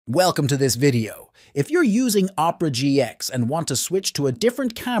Welcome to this video. If you're using Opera GX and want to switch to a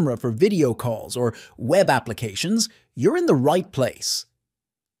different camera for video calls or web applications, you're in the right place.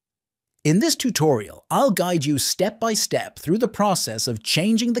 In this tutorial, I'll guide you step by step through the process of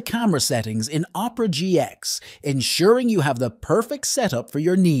changing the camera settings in Opera GX, ensuring you have the perfect setup for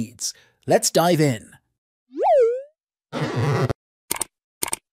your needs. Let's dive in.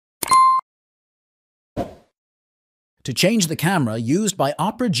 To change the camera used by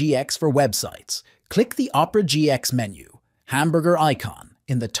Opera GX for websites, click the Opera GX menu, hamburger icon,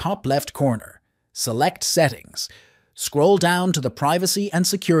 in the top left corner. Select Settings. Scroll down to the Privacy and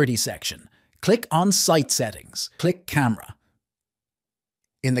Security section. Click on Site Settings. Click Camera.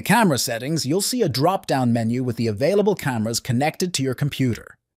 In the camera settings, you'll see a drop-down menu with the available cameras connected to your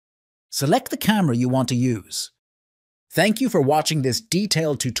computer. Select the camera you want to use. Thank you for watching this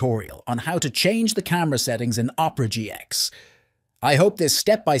detailed tutorial on how to change the camera settings in Opera GX. I hope this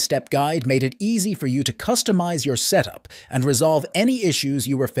step-by-step guide made it easy for you to customize your setup and resolve any issues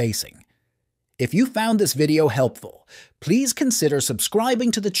you were facing. If you found this video helpful, please consider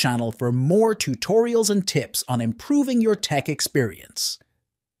subscribing to the channel for more tutorials and tips on improving your tech experience.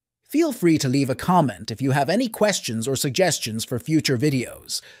 Feel free to leave a comment if you have any questions or suggestions for future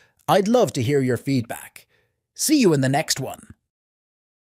videos. I'd love to hear your feedback. See you in the next one.